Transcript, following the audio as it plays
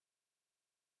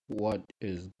What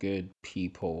is good,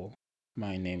 people?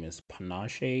 My name is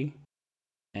Panache,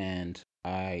 and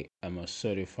I am a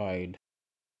certified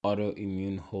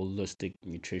autoimmune holistic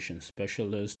nutrition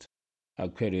specialist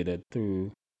accredited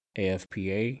through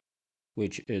AFPA,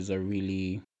 which is a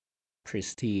really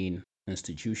pristine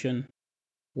institution.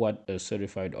 What a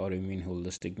certified autoimmune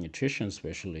holistic nutrition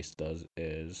specialist does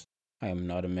is I am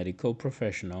not a medical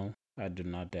professional. I do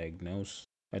not diagnose,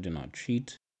 I do not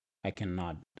treat, I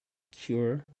cannot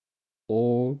cure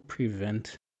or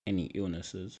prevent any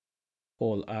illnesses.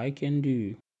 All I can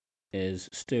do is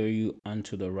steer you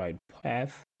onto the right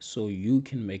path so you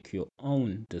can make your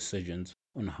own decisions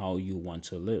on how you want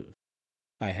to live.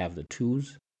 I have the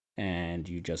tools, and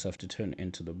you just have to turn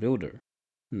into the builder.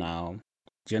 Now,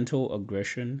 Gentle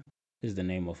Aggression is the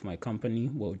name of my company.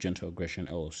 Well, Gentle Aggression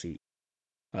LLC.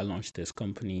 I launched this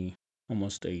company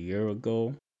almost a year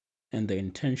ago, and the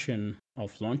intention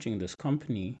of launching this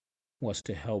company was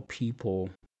to help people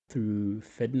through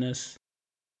fitness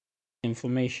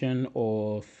information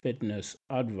or fitness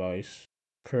advice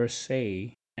per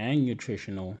se and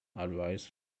nutritional advice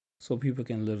so people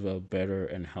can live a better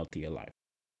and healthier life.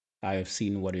 I have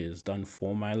seen what it has done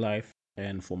for my life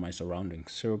and for my surrounding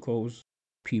circles,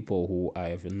 people who I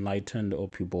have enlightened or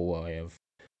people who I have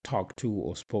talked to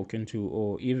or spoken to,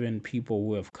 or even people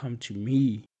who have come to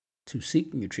me to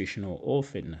seek nutritional or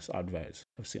fitness advice.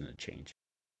 I've seen a change.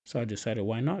 So I decided,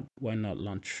 why not? Why not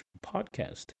launch a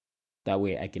podcast? That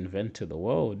way I can vent to the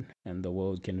world and the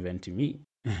world can vent to me.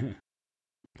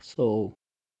 So,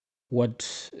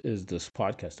 what is this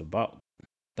podcast about?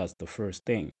 That's the first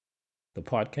thing. The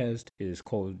podcast is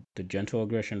called the Gentle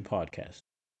Aggression Podcast.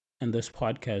 And this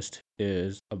podcast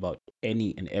is about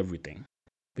any and everything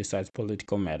besides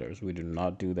political matters. We do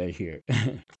not do that here.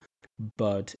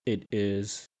 But it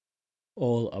is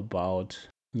all about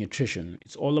nutrition.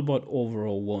 It's all about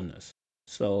overall wellness.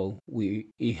 So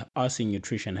us in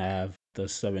nutrition have the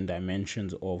 7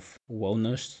 dimensions of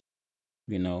wellness.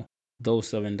 You know, those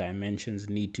 7 dimensions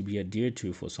need to be adhered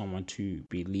to for someone to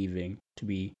be living, to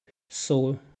be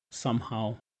so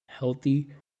somehow healthy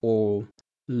or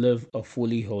live a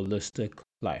fully holistic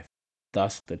life.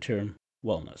 Thus the term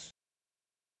wellness.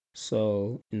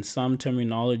 So in some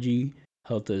terminology,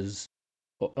 health is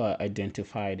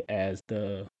identified as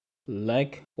the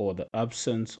lack or the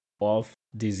absence of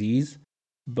disease.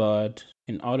 But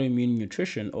in autoimmune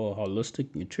nutrition or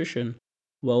holistic nutrition,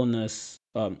 wellness,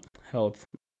 health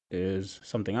is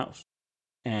something else.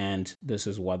 And this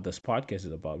is what this podcast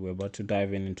is about. We're about to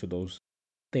dive into those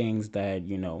things that,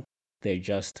 they're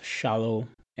just shallow,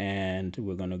 and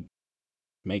we're going to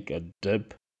make a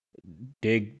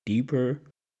dig deeper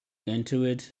into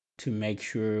it to make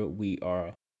sure we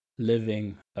are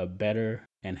living a better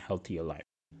and healthier life.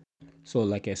 So,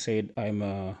 like I said, I'm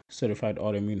a certified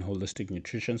autoimmune holistic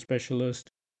nutrition specialist.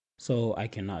 So, I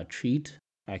cannot treat,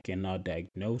 I cannot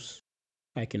diagnose,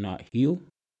 I cannot heal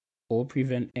or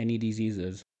prevent any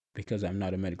diseases because I'm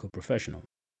not a medical professional.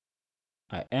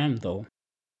 I am, though,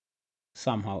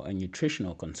 somehow a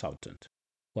nutritional consultant.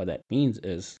 What that means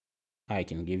is I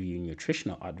can give you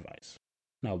nutritional advice.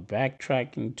 Now,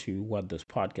 backtracking to what this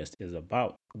podcast is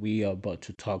about, we are about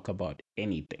to talk about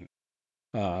anything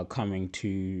coming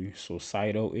to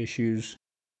societal issues,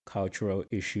 cultural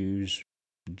issues,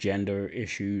 gender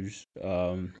issues,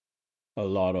 a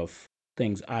lot of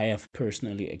things I have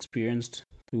personally experienced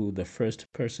through the first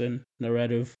person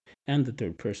narrative and the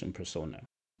third person persona,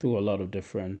 through a lot of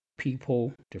different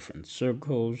people, different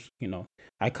circles.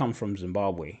 I come from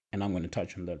Zimbabwe, and I'm going to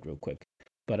touch on that real quick.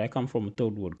 But I come from a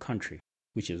third world country,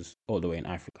 which is all the way in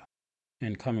Africa.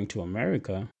 And coming to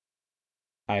America,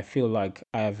 I feel like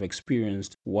I have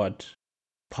experienced what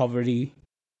poverty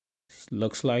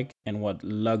looks like and what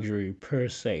luxury per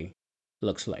se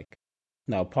looks like.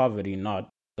 Now, poverty, not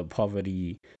the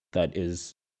poverty that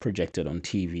is projected on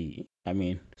TV. I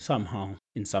mean, somehow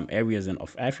in some areas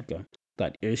of Africa,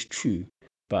 that is true.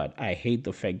 But I hate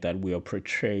the fact that we are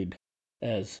portrayed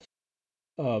as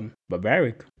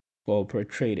barbaric or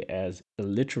portrayed as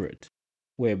illiterate,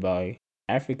 whereby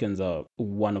Africans are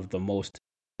one of the most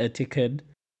etiquette,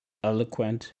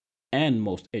 eloquent, and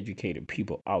most educated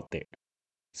people out there.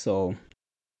 So,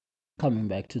 coming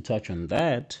back to touch on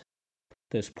that,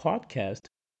 this podcast,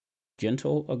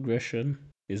 Gentle Aggression,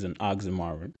 is an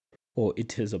oxymoron, or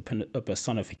it is a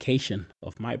personification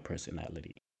of my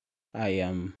personality. I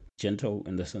am gentle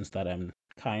in the sense that I'm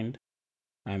kind,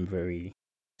 I'm very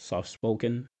soft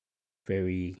spoken,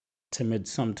 very timid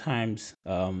sometimes.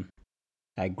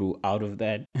 I grew out of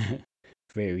that.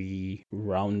 Very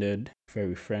rounded,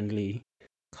 very friendly,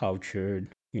 cultured,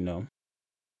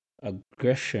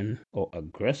 aggression or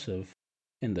aggressive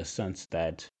in the sense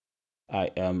that I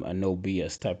am a no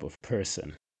BS type of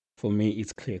person. For me,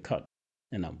 it's clear cut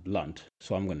and I'm blunt.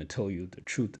 So I'm going to tell you the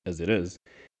truth as it is.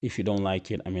 If you don't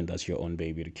like it, I mean, that's your own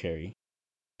baby to carry.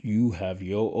 You have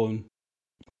your own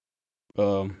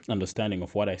understanding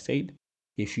of what I said.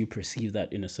 If you perceive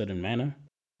that in a certain manner,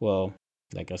 well,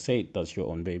 like I said, that's your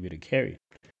own baby to carry.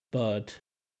 But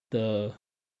the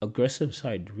aggressive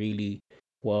side really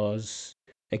was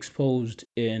exposed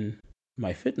in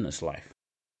my fitness life.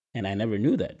 And I never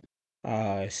knew that.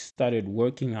 I started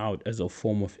working out as a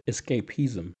form of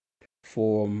escapism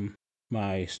from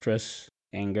my stress,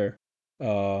 anger,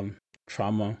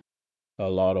 trauma, a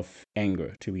lot of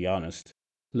anger, to be honest.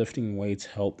 Lifting weights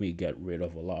helped me get rid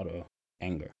of a lot of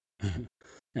anger.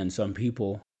 And some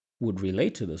people would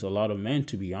relate to this, a lot of men,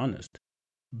 to be honest.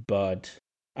 But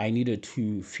I needed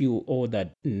to feel all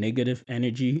that negative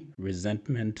energy,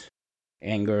 resentment,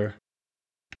 anger,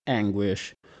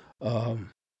 anguish. Um,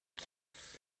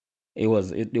 it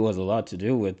was a lot to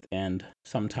do with, and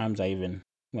sometimes I even,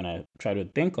 when I try to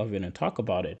think of it and talk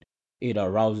about it, it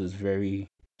arouses very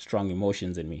strong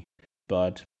emotions in me.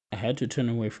 But I had to turn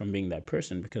away from being that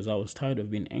person because I was tired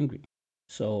of being angry.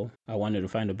 So I wanted to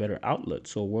find a better outlet.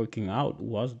 So working out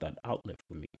was that outlet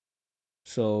for me.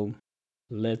 So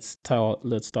let's start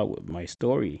with my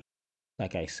story.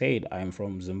 Like I said, I'm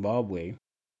from Zimbabwe,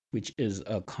 which is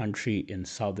a country in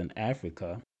southern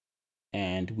Africa,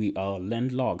 and we are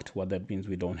landlocked. What that means,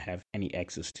 we don't have any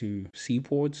access to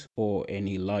seaports or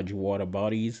any large water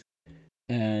bodies.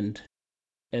 And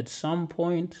at some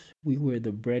point, we were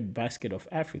the breadbasket of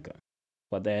Africa.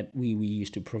 But that we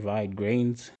used to provide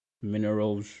grains,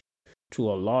 minerals to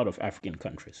a lot of African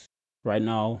countries. Right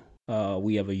now,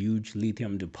 we have a huge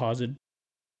lithium deposit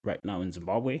right now in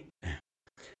Zimbabwe.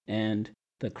 And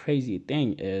the crazy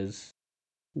thing is,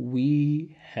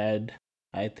 we had,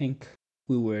 I think,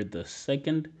 we were the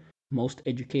second most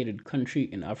educated country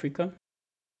in Africa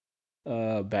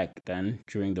back then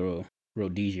during the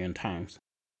Rhodesian times.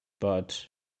 But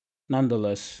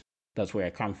nonetheless, that's where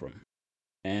I come from.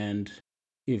 And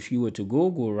if you were to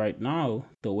Google right now,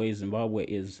 the way Zimbabwe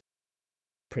is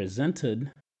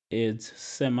presented, it's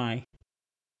semi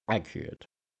accurate.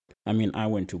 I mean, I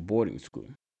went to boarding school.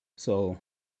 So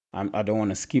I don't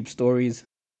want to skip stories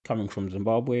coming from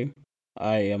Zimbabwe.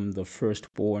 I am the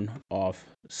firstborn of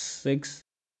six.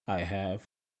 I have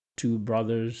two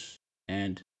brothers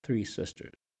and three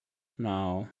sisters.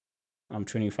 Now, I'm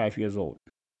 25 years old.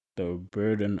 The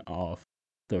burden of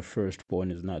the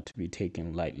firstborn is not to be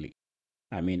taken lightly.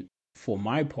 I mean, for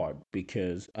my part,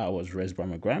 because I was raised by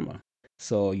my grandma.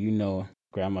 So,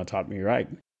 grandma taught me right.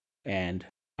 And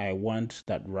I want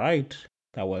that right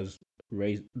that was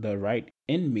raised, the right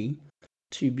in me,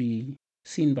 to be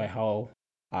seen by how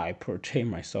I portray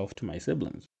myself to my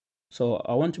siblings. So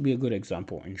I want to be a good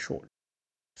example, in short.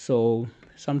 So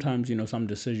sometimes, some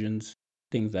decisions,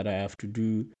 things that I have to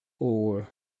do, or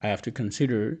I have to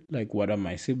consider, like what are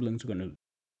my siblings going to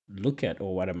look at,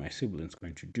 or what are my siblings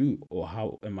going to do, or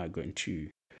how am I going to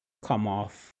come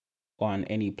off on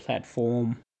any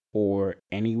platform or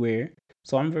anywhere.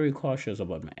 So I'm very cautious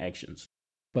about my actions.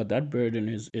 But that burden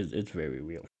is it's very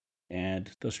real.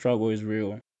 And the struggle is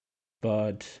real,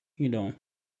 but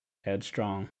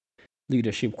headstrong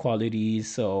leadership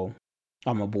qualities. So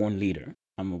I'm a born leader.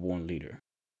 I'm a born leader.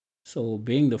 So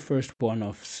being the firstborn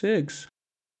of six,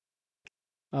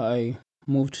 I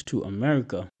moved to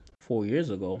America 4 years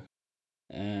ago,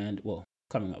 and well,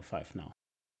 coming up five now.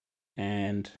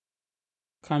 And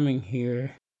coming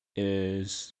here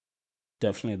is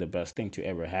definitely the best thing to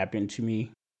ever happen to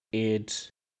me.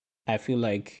 I feel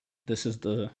like this is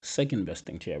the second best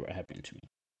thing to ever happen to me.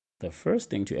 The first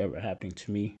thing to ever happen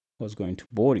to me was going to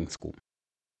boarding school.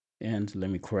 And let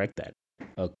me correct that,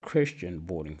 a Christian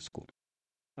boarding school.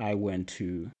 I went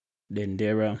to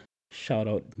Dendera, shout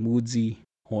out Moodzi,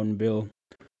 Hornbill,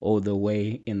 all the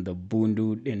way in the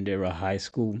Bundu Dendera High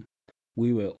School.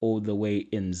 We were all the way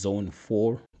in Zone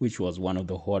 4, which was one of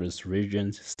the hottest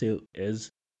regions, still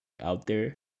is out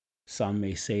there. Some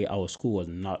may say our school was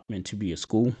not meant to be a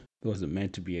school, it wasn't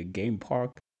meant to be a game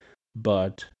park.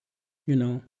 But, you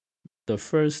know, the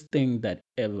best thing that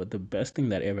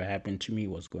ever happened to me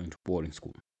was going to boarding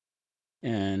school.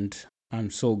 And I'm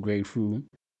so grateful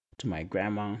to my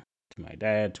grandma, to my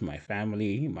dad, to my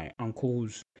family, my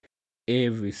uncles,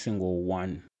 every single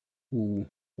one who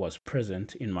was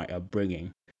present in my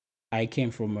upbringing. I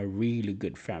came from a really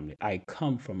good family. I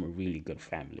come from a really good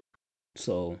family.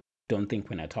 So don't think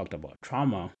when I talked about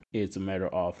trauma, it's a matter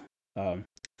of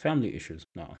family issues.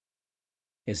 No,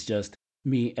 it's just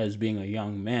me as being a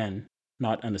young man,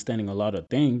 not understanding a lot of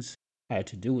things. I had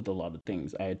to deal with a lot of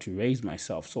things. I had to raise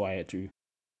myself. So I had to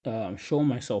show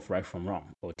myself right from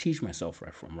wrong or teach myself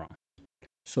right from wrong.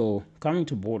 So coming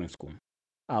to boarding school,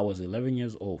 I was 11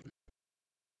 years old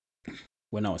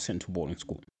when I was sent to boarding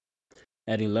school.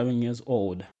 At 11 years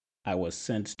old, I was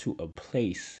sent to a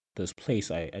place, this place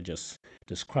I just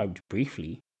described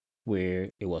briefly, where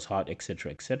it was hot,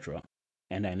 etc., etc.,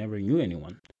 and I never knew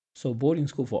anyone. So boarding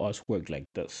school for us worked like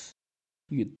this: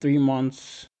 you 3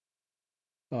 months,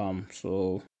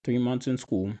 so 3 months in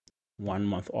school, 1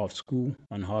 month off school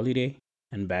on holiday,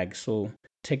 and back. So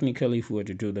technically, if we were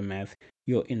to do the math,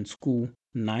 you're in school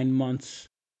 9 months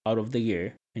out of the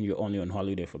year, and you're only on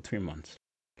holiday for 3 months.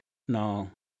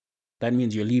 Now, that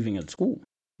means you're leaving at school.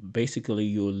 Basically,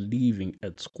 you're leaving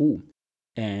at school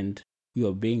and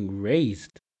you're being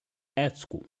raised at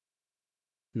school.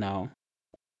 Now,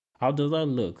 how does that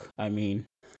look? I mean,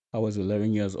 I was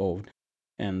 11 years old,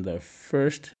 and the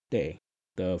first day,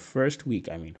 first week,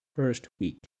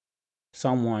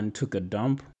 someone took a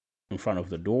dump in front of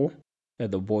the door at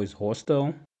the boys'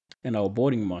 hostel, and our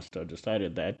boarding master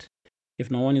decided that if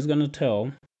no one is going to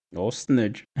tell or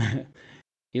snitch,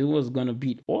 it was going to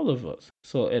beat all of us.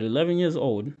 So at 11 years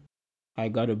old, I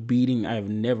got a beating I've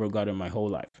never got in my whole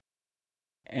life.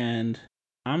 And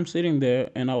I'm sitting there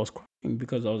and I was crying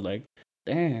because I was like,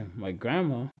 damn, my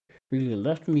grandma really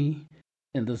left me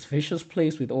in this vicious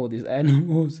place with all these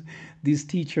animals. These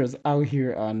teachers out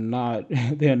here are not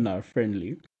they're not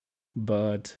friendly.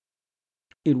 But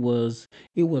it was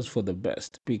for the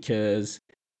best because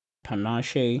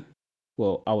Panache,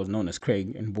 well, I was known as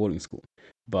Craig in boarding school,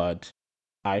 but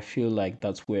I feel like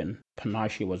that's when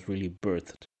Panache was really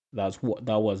birthed. That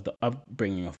was the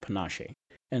upbringing of Panache,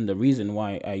 and the reason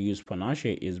why I use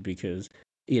Panache is because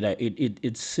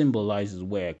it symbolizes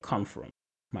where I come from,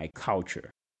 my culture.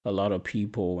 A lot of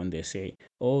people when they say,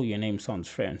 "Oh, your name sounds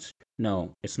French,"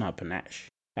 no, it's not Panache.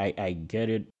 I get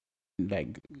it,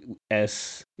 like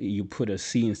S, you put a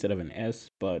C instead of an S,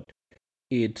 but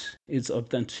it's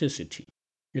authenticity.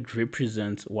 It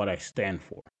represents what I stand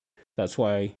for. That's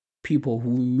why people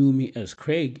who knew me as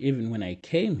Craig, even when I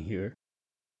came here,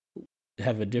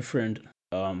 have a different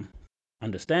um,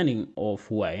 understanding of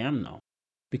who I am now.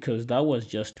 Because that was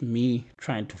just me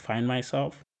trying to find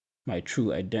myself. My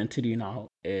true identity now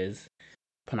is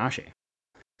Panache.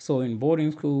 So in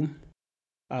boarding school,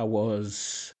 I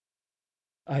was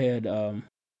I had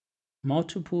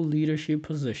multiple leadership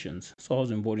positions. So I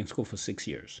was in boarding school for 6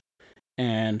 years.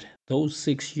 And those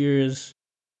 6 years,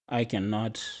 I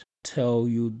cannot tell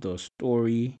you the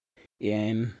story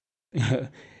in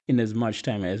in as much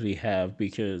time as we have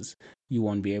because you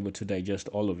won't be able to digest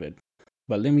all of it.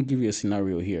 But let me give you a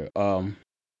scenario here.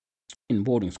 In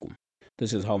boarding school,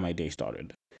 this is how my day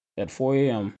started. At 4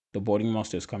 a.m., the boarding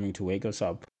master is coming to wake us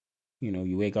up.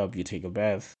 You wake up, you take a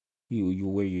bath, you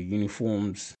wear your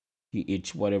uniforms, you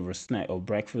eat whatever snack or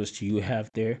breakfast you have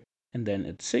there, and then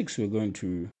at 6 we're going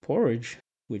to porridge,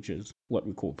 which is what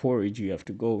we call porridge. You have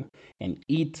to go and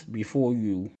eat before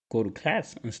you go to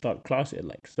class and start class at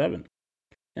like 7.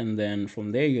 And then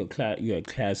from there you're at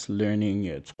class learning,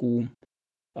 you're at school.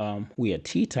 We had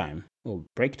tea time or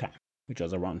break time, which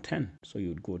was around 10. So you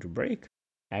would go to break.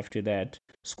 After that,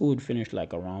 school would finish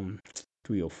like around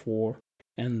 3 or 4.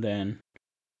 And then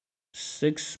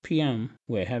 6 p.m.,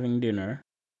 we're having dinner.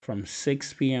 From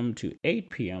 6 p.m. to 8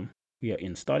 p.m., we are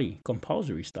in study,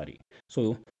 compulsory study.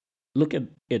 So look at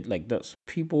it like this: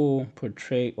 people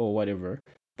portray, or whatever,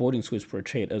 boarding school is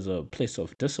portrayed as a place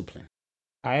of discipline.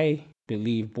 I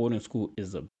believe boarding school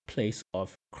is a place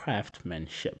of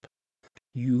craftsmanship.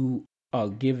 You are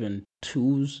given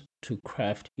tools to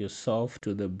craft yourself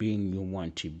to the being you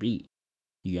want to be.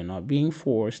 You're not being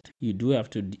forced. You do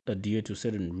have to adhere to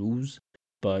certain rules,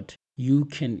 but you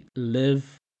can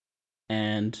live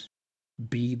and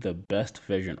be the best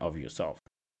version of yourself.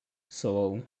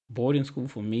 So, boarding school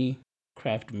for me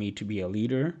crafted me to be a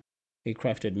leader. It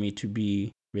crafted me to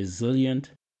be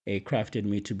resilient. It crafted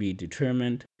me to be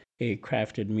determined. It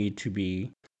crafted me to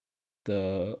be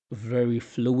the very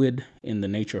fluid in the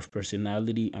nature of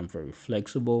personality. I'm very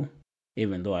flexible,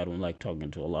 even though I don't like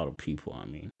talking to a lot of people. I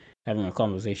mean, having a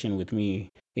conversation with me,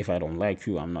 if I don't like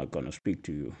you, I'm not going to speak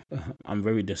to you. I'm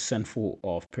very dissentful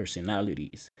of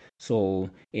personalities. So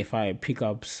if I pick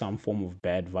up some form of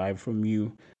bad vibe from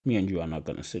you, me and you are not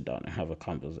going to sit down and have a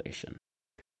conversation.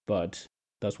 But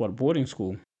that's what boarding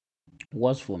school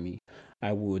was for me.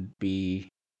 I would be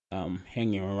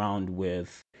hanging around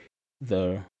with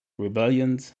the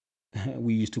rebellions.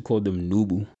 We used to call them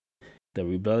Nubu. The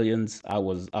rebellions. I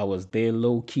was there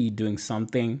low key doing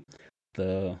something,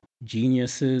 the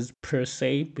geniuses per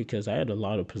se, because I had a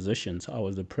lot of positions. I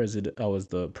was the president. I was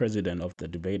the president of the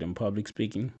debate and public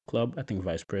speaking club. I think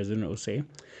vice president would say,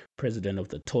 president of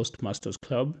the Toastmasters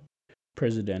club,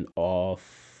 president of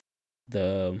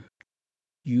the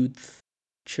youth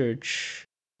church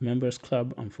members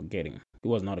club. I'm forgetting. It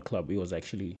was not a club. It was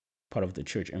actually part of the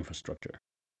church infrastructure.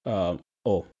 It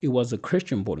was a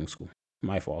Christian boarding school.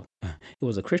 My fault. It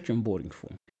was a Christian boarding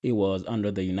school. It was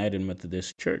under the United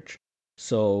Methodist Church.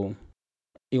 So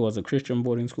it was a Christian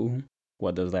boarding school.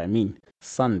 What does that mean?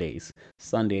 Sundays.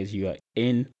 Sundays you are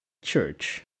in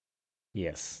church.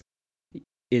 Yes.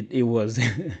 It was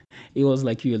it was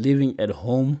like you're living at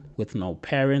home with no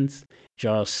parents,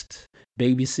 just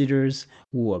babysitters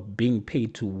who are being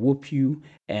paid to whoop you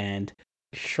and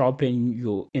sharpen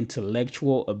your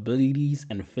intellectual abilities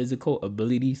and physical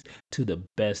abilities to the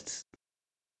best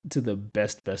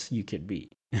you could be.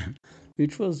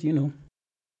 Which was,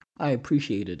 I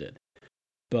appreciated it.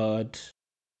 But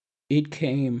it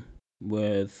came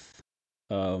with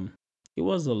it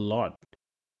was a lot.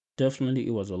 Definitely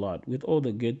it was a lot. With all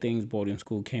the good things boarding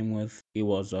school came with, it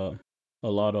was a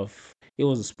lot of it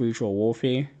was a spiritual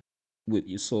warfare with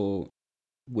you. So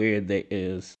where there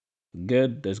is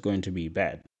good, there's going to be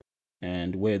bad.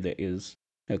 And where there is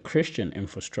a Christian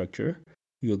infrastructure,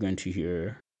 you're going to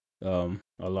hear a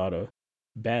lot of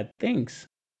bad things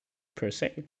per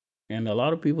se. And a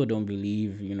lot of people don't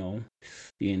believe,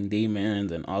 in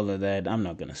demons and all of that. I'm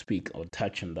not going to speak or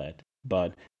touch on that.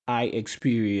 But I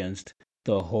experienced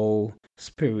the whole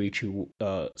spiritual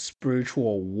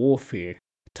warfare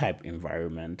type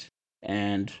environment.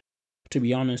 And to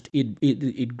be honest,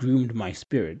 it groomed my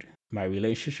spirit. My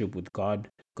relationship with God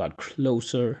got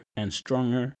closer and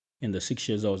stronger in the 6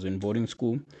 years I was in boarding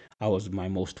school. I was my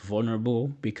most vulnerable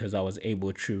because I was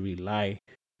able to rely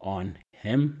on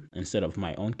him instead of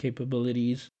my own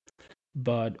capabilities.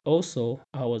 But also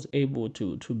I was able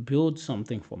to build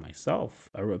something for myself,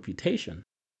 a reputation,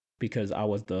 because I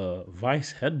was the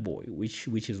vice head boy, which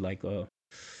is like a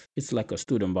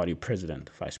student body president,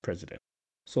 vice president.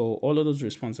 So all of those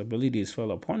responsibilities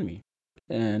fell upon me.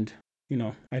 And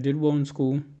I did well in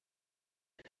school,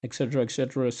 etc.,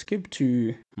 etc. Skipped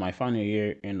to my final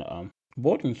year in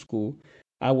boarding school.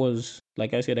 I was,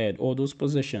 like I said, I had all those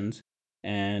positions,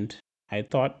 and I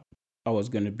thought I was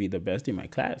going to be the best in my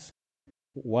class.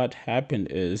 What happened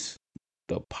is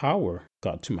the power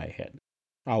got to my head.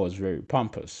 I was very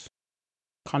pompous.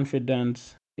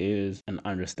 Confidence is an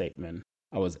understatement.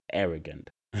 I was arrogant.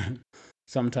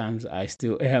 Sometimes I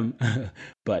still am,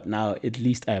 but now at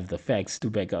least I have the facts to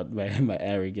back up my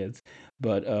arrogance.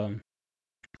 But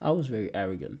I was very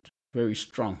arrogant, very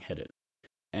strong headed.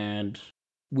 And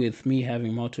with me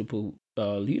having multiple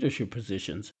leadership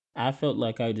positions, I felt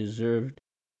like I deserved,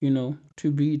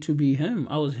 to be him.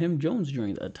 I was him Jones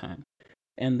during that time.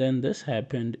 And then this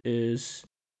happened is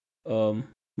um,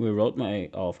 we wrote my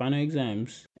final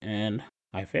exams and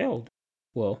I failed.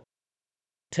 Well,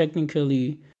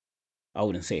 technically, I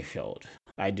wouldn't say failed.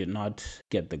 I did not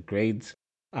get the grades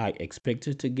I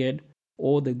expected to get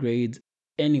or the grades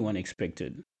anyone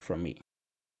expected from me.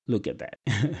 Look at that.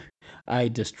 Not I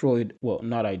destroyed,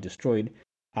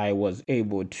 I was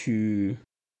able to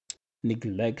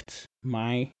neglect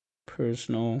my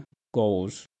personal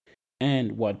goals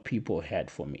and what people had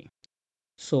for me.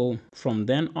 So from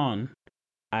then on,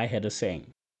 I had a saying,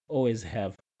 always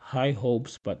have high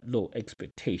hopes but low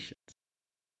expectations,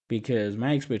 because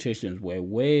my expectations were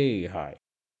way high.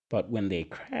 But when they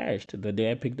crashed the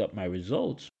day I picked up my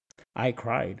results, I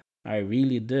cried. I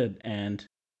really did. And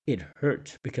it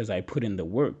hurt because I put in the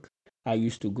work. I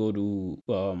used to go to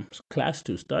class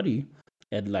to study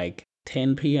at like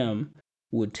 10 p.m.,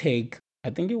 would take,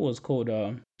 I think it was called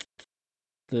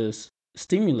this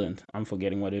stimulant. I'm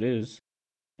forgetting what it is,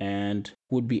 and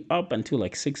would be up until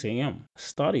like 6 a.m.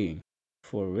 studying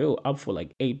for real, up for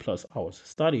like 8+ hours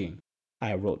studying.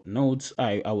 I wrote notes.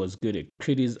 I was good at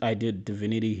critics. I did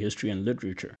divinity, history, and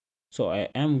literature. So I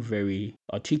am very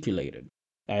articulated.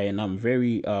 And I'm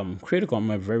very critical. I'm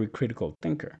a very critical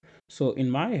thinker. So in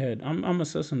my head, I'm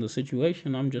assessing the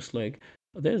situation. I'm just like,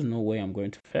 there's no way I'm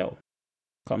going to fail.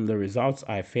 Come the results,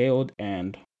 I failed,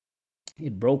 and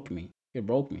it broke me. It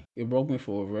broke me. It broke me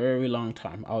for a very long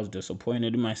time. I was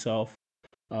disappointed in myself.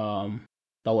 Um,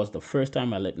 that was the first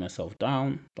time I let myself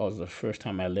down. That was the first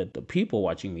time I let the people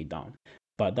watching me down.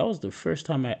 But that was the first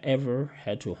time I ever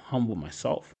had to humble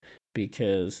myself,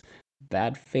 because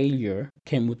that failure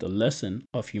came with a lesson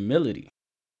of humility.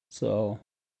 So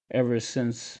ever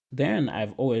since then,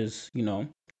 I've always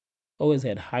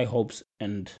had high hopes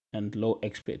and low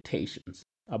expectations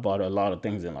about a lot of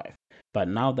things in life. But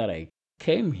now that I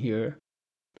came here,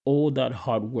 all that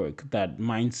hard work, that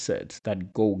mindset,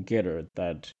 that go getter,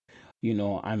 that,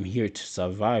 I'm here to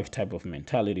survive type of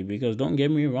mentality. Because don't get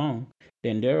me wrong,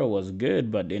 Dendera was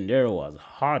good, but Dendera was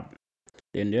hot.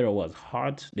 Dendera was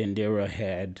hot. Dendera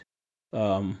had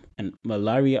a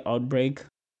malaria outbreak.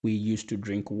 We used to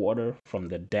drink water from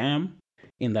the dam.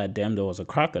 In that dam, there was a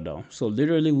crocodile. So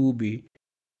literally, we'll be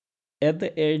at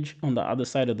the edge on the other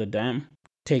side of the dam,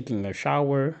 taking a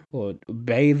shower or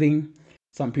bathing.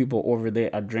 Some people over there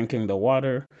are drinking the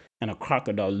water, and a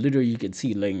crocodile literally you could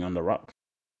see laying on the rock.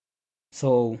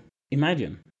 So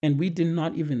imagine, and we did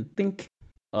not even think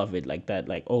of it like that,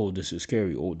 like, oh, this is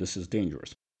scary, oh, this is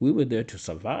dangerous. We were there to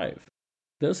survive.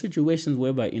 There are situations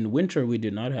whereby in winter we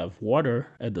did not have water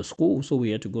at the school, so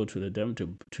we had to go to the dam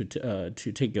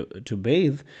to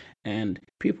bathe, and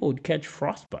people would catch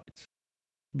frostbites.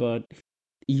 But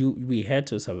we had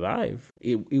to survive.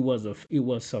 It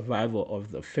was survival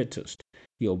of the fittest.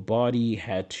 Your body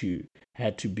had to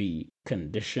be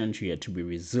conditioned. You had to be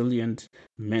resilient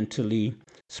mentally,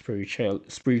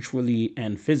 spiritually,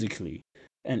 and physically,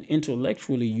 and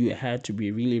intellectually. You had to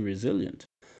be really resilient.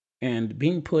 And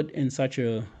being put in such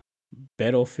a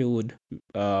battlefield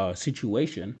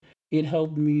situation, it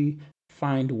helped me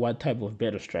find what type of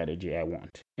better strategy I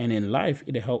want. And in life,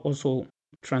 it helped also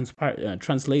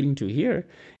translating to here.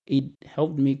 It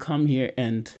helped me come here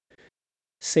and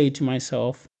say to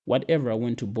myself, whatever I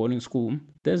went to boarding school,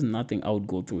 there's nothing I would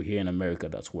go through here in America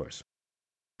that's worse,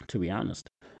 to be honest.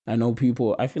 I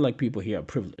feel like people here are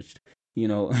privileged.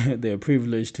 They're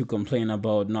privileged to complain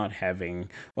about not having,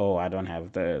 oh, I don't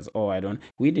have this, oh, I don't.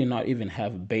 We did not even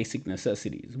have basic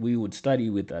necessities. We would study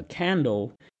with a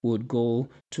candle, would go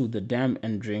to the dam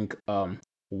and drink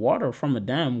water from a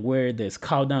dam where there's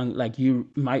cow dung, like you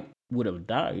might would have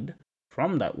died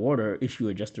from that water if you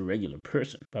were just a regular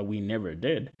person, but we never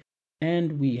did.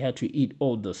 And we had to eat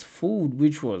all this food,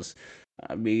 which was,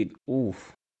 I mean,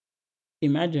 oof,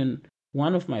 imagine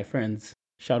one of my friends,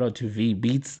 shout out to V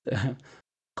Beats,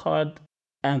 caught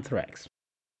anthrax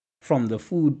from the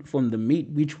food, from the meat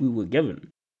which we were given.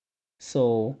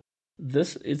 So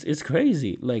this it's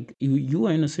crazy. Like you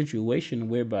are in a situation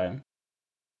whereby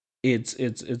it's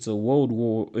a World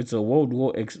War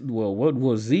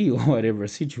Z or whatever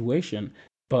situation,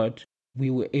 but we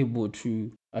were able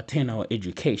to attain our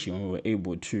education. We were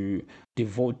able to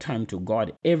devote time to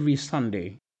God every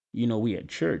Sunday. We at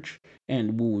church,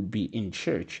 and we would be in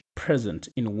church, present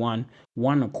in one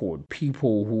accord.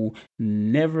 People who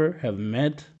never have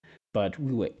met, but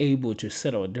we were able to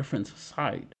set our difference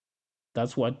aside.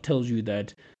 That's what tells you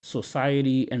that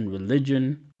society and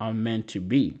religion are meant to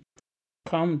be.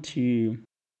 Come to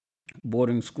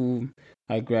boarding school.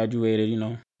 I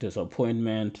graduated,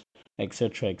 disappointment,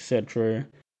 etc., etc.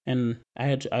 And I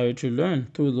had to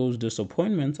learn through those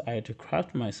disappointments. I had to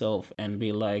craft myself and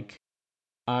be like,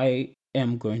 I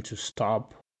am going to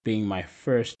stop being my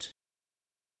first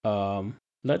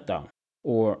letdown,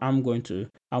 or I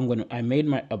made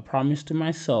a promise to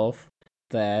myself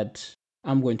that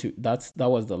that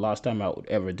was the last time I would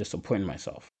ever disappoint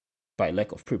myself by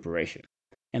lack of preparation.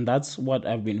 And that's what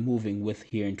I've been moving with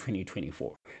here in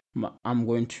 2024. I'm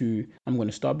going to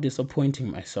stop disappointing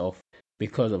myself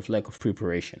because of lack of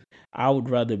preparation. I would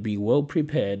rather be well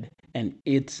prepared and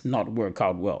it not work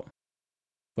out well,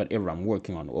 whatever I'm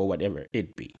working on or whatever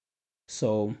it be.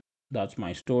 So that's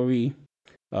my story.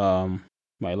 Um,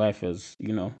 my life has,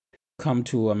 come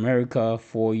to America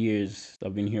 4 years.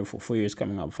 I've been here for 4 years,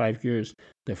 coming up 5 years.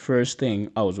 The first thing,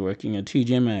 I was working at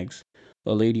TJ Maxx.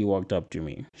 A lady walked up to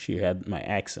me. She had my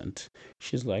accent.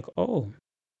 She's like, "Oh."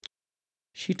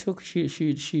 She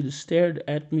stared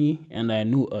at me, and I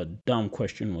knew a dumb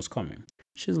question was coming.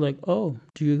 She's like, "Oh,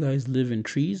 do you guys live in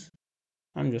trees?"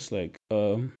 I'm just like,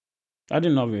 I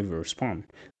did not even respond.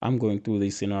 I'm going through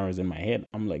these scenarios in my head.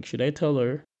 I'm like, should I tell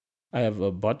her I have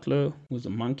a butler who's a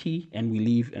monkey and we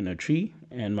live in a tree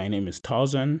and my name is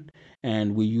Tarzan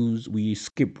and we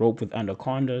skip rope with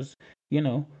anacondas? You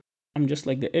know, I'm just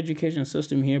like, the education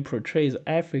system here portrays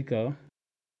Africa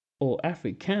or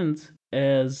Africans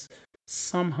as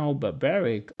somehow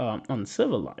barbaric,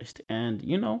 uncivilized. And,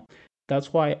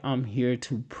 that's why I'm here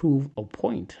to prove a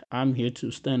point. I'm here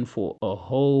to stand for a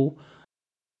whole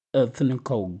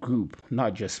ethnical group,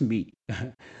 not just me.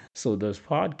 So this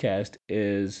podcast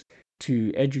is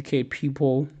to educate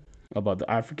people about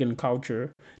the African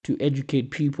culture, to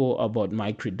educate people about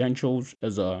my credentials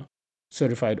as a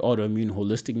certified autoimmune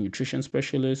holistic nutrition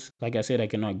specialist. Like I said, I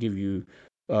cannot give you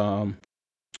um,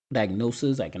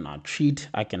 diagnosis, I cannot treat,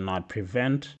 I cannot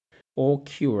prevent or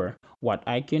cure. What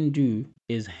I can do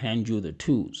is hand you the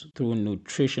tools through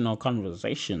nutritional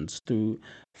conversations, through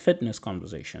fitness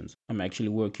conversations. I'm actually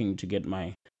working to get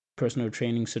my personal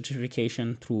training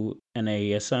certification through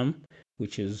NASM,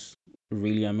 which is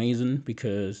really amazing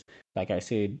because, like I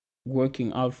said,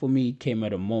 working out for me came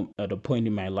at a point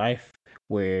in my life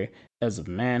where, as a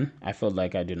man, I felt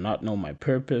like I did not know my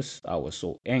purpose. I was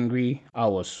so angry. I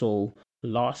was so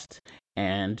lost.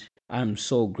 And I'm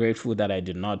so grateful that I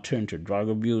did not turn to drug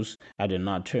abuse. I did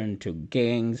not turn to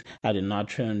gangs. I did not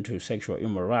turn to sexual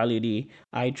immorality.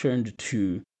 I turned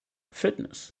to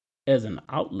fitness as an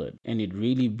outlet, and it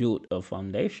really built a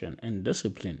foundation and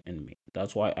discipline in me.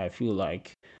 That's why I feel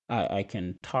like I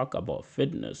can talk about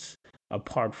fitness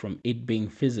apart from it being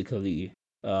physically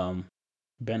um,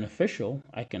 beneficial.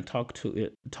 I can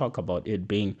talk about it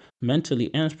being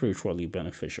mentally and spiritually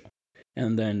beneficial.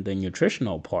 And then the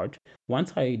nutritional part,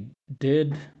 once I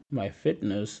did my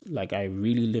fitness, like I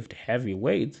really lift heavy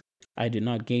weights, I did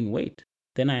not gain weight.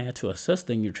 Then I had to assess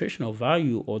the nutritional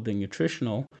value or the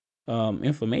nutritional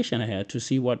information I had to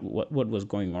see what was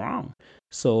going wrong.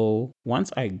 So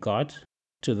once I got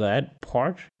to that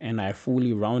part and I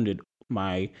fully rounded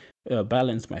my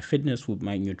balanced my fitness with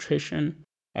my nutrition,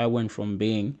 I went from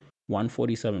being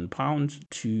 147 pounds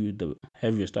to the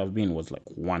heaviest I've been was like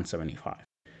 175.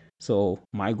 So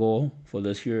my goal for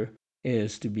this year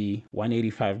is to be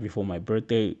 185 before my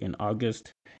birthday in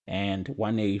August and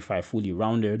 185 fully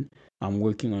rounded. I'm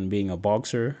working on being a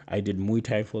boxer. I did Muay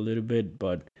Thai for a little bit,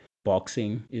 but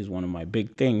boxing is one of my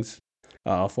big things.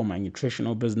 For my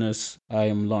nutritional business, I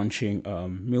am launching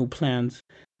meal plans.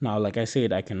 Now, like I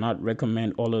said, I cannot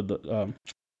recommend all of the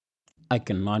I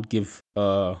cannot give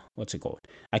what's it called?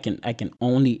 I can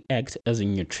only act as a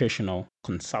nutritional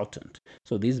consultant.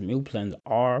 So these meal plans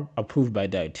are approved by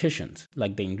dietitians,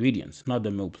 like the ingredients, not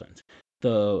the meal plans.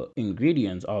 The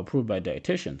ingredients are approved by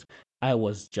dietitians. I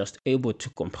was just able to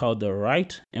compile the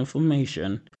right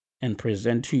information and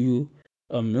present to you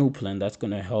a meal plan that's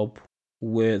going to help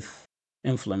with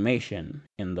inflammation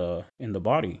in the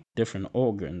body, different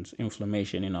organs,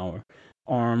 inflammation in our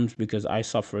arms because I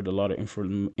suffered a lot of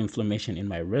inflammation in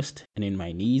my wrist and in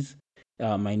my knees.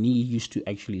 My knee used to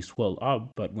actually swell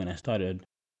up, but when I started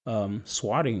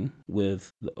swatting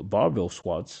with the barbell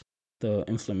squats, the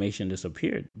inflammation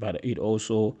disappeared. But it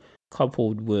also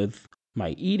coupled with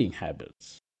my eating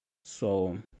habits.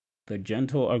 So, the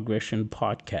Gentle Aggression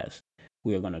podcast,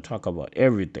 we are going to talk about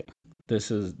everything.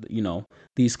 This is,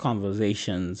 these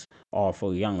conversations are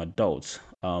for young adults,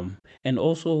 and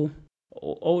also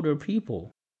older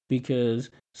people, because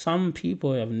some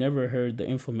people have never heard the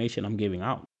information I'm giving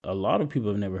out. A lot of people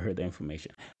have never heard the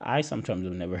information. I sometimes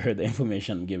have never heard the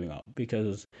information I'm giving out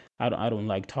because I don't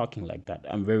like talking like that.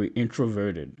 I'm very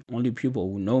introverted. Only people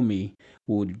who know me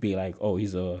would be like, oh,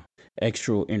 he's a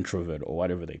extro introvert or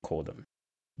whatever they call them.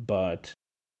 But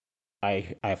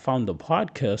I found the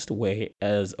podcast way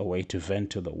as a way to vent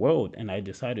to the world, and I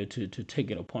decided to take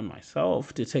it upon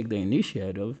myself to take the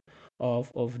initiative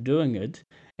of doing it.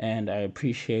 And I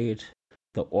appreciate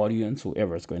the audience,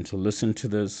 whoever is going to listen to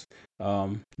this.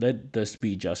 Let this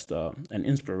be just an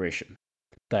inspiration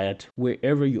that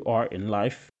wherever you are in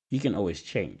life, you can always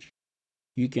change.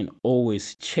 You can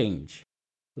always change.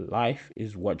 Life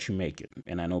is what you make it.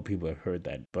 And I know people have heard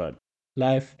that, but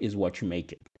life is what you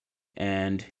make it.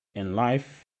 And in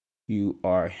life, you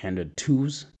are handed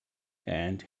tools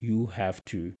and you have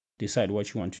to decide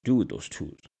what you want to do with those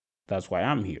tools. That's why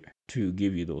I'm here to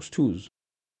give you those tools.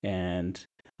 And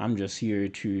I'm just here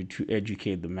to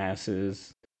educate the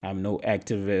masses. I'm no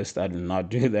activist. I do not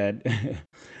do that.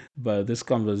 But these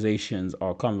conversations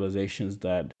are conversations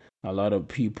that a lot of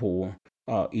people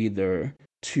are either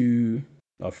too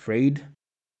afraid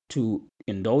to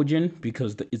indulge in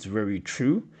because it's very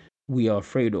true. We are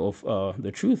afraid of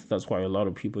the truth. That's why a lot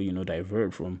of people,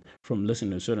 divert from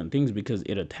listening to certain things because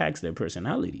it attacks their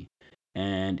personality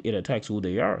and it attacks who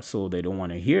they are. So they don't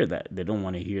want to hear that. They don't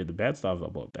want to hear the bad stuff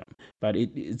about them. But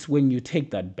it's when you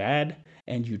take that bad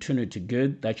and you turn it to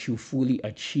good that you fully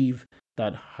achieve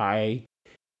that high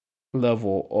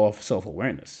level of self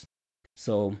awareness.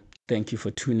 So, thank you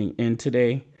for tuning in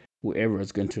today. Whoever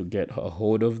is going to get a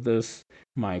hold of this,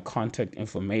 my contact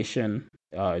information,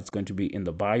 it's going to be in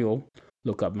the bio.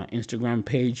 Look up my Instagram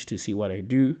page to see what I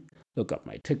do. Look up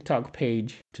my TikTok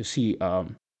page to see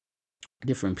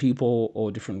different people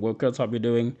or different workouts I'll be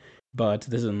doing. But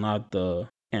this is not the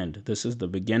end. This is the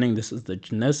beginning. This is the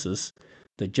genesis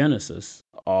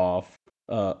of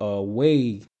a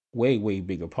way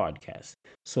bigger podcast.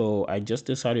 So I just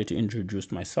decided to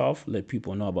introduce myself, let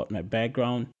people know about my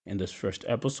background in this first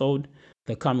episode.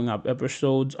 The coming up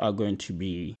episodes are going to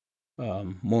be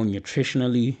more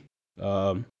nutritionally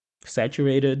um,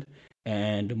 saturated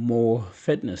and more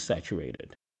fitness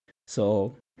saturated.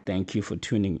 So thank you for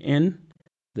tuning in.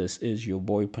 This is your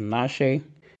boy Panache.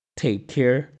 Take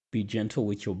care, be gentle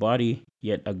with your body,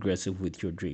 yet aggressive with your dreams.